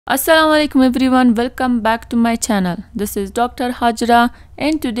Assalamu alaikum everyone, welcome back to my channel. This is Dr. Hajira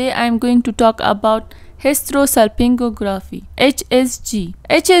and today I am going to talk about Hysterosalpingography, HSG.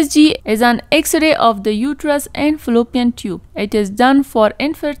 HSG is an X-ray of the uterus and fallopian tube. It is done for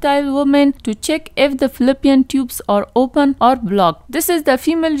infertile women to check if the fallopian tubes are open or blocked. This is the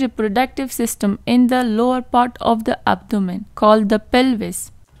female reproductive system in the lower part of the abdomen called the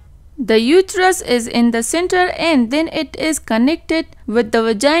pelvis. The uterus is in the center and then it is connected with the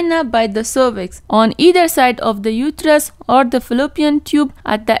vagina by the cervix. On either side of the uterus or the fallopian tube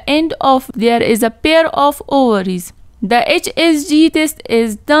at the end of there is a pair of ovaries. The HSG test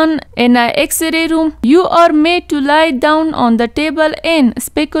is done in an X-ray room. You are made to lie down on the table and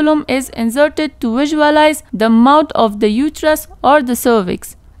speculum is inserted to visualize the mouth of the uterus or the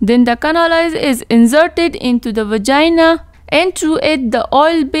cervix. Then the cannula is inserted into the vagina, and through it the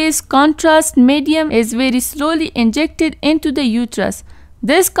oil-based contrast medium is very slowly injected into the uterus.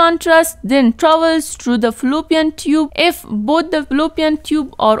 This contrast then travels through the fallopian tube. If both the fallopian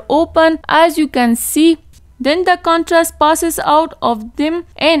tube are open, as you can see, then the contrast passes out of them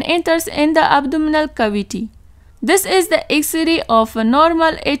and enters in the abdominal cavity. This is the X-ray of a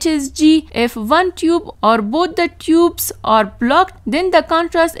normal HSG. If one tube or both the tubes are blocked, then the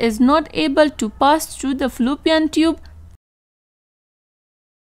contrast is not able to pass through the fallopian tube.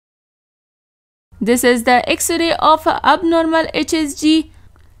 This is the X-ray of abnormal HSG.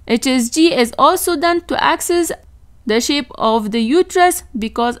 HSG is also done to access the shape of the uterus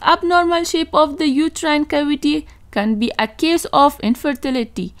because abnormal shape of the uterine cavity can be a case of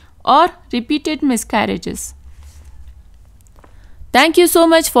infertility or repeated miscarriages. Thank you so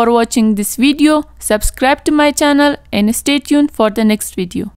much for watching this video. Subscribe to my channel and stay tuned for the next video.